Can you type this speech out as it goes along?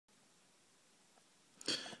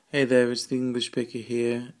Hey there, it's the English Picker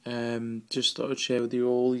here. Just thought I'd share with you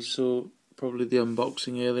all. You saw probably the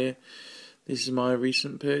unboxing earlier. This is my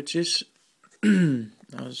recent purchase.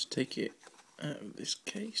 I'll just take it out of this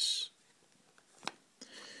case,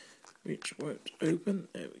 which won't open.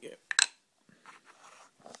 There we go.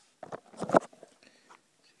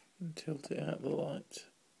 And tilt it out of the light.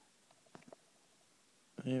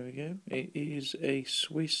 There we go. It is a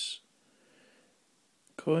Swiss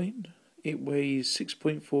coin. It weighs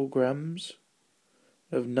 6.4 grams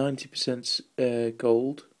of 90%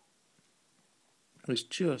 gold. It's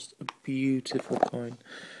just a beautiful coin.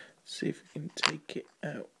 Let's see if we can take it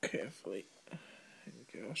out carefully. There we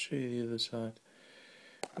go. I'll show you the other side.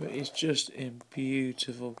 But it's just in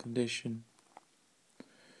beautiful condition.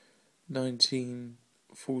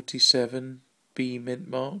 1947 B mint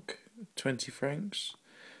mark, 20 francs.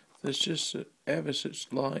 There's just ever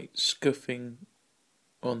such light scuffing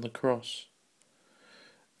on the cross,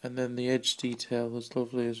 and then the edge detail is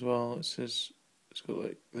lovely as well. It says it's got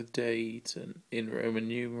like the date and in Roman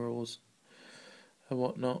numerals and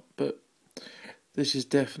whatnot. But this is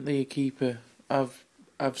definitely a keeper. I've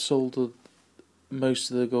sold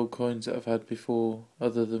most of the gold coins that I've had before,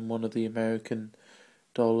 other than one of the American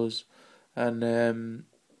dollars, and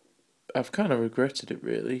I've kind of regretted it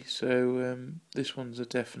really. So this one's a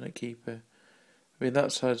definite keeper. I mean,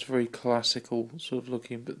 that side's very classical sort of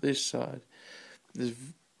looking, but this side is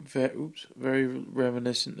very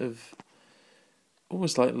reminiscent of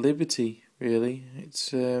almost like Liberty, really.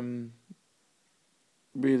 It's really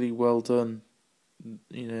well done,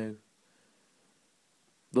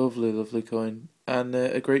 lovely coin, and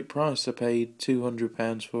a great price. I paid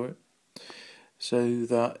 £200 for it, so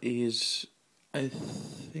that is, I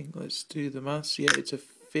think, let's do the maths. Yeah, it's a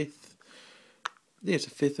fifth. Yeah, it's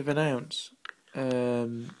a fifth of an ounce.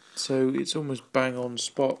 So it's almost bang on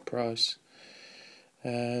spot price.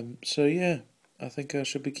 So yeah, I think I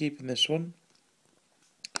should be keeping this one.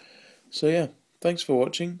 So yeah, thanks for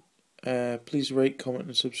watching. Please rate, comment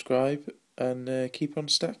and subscribe, and keep on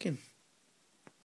stacking.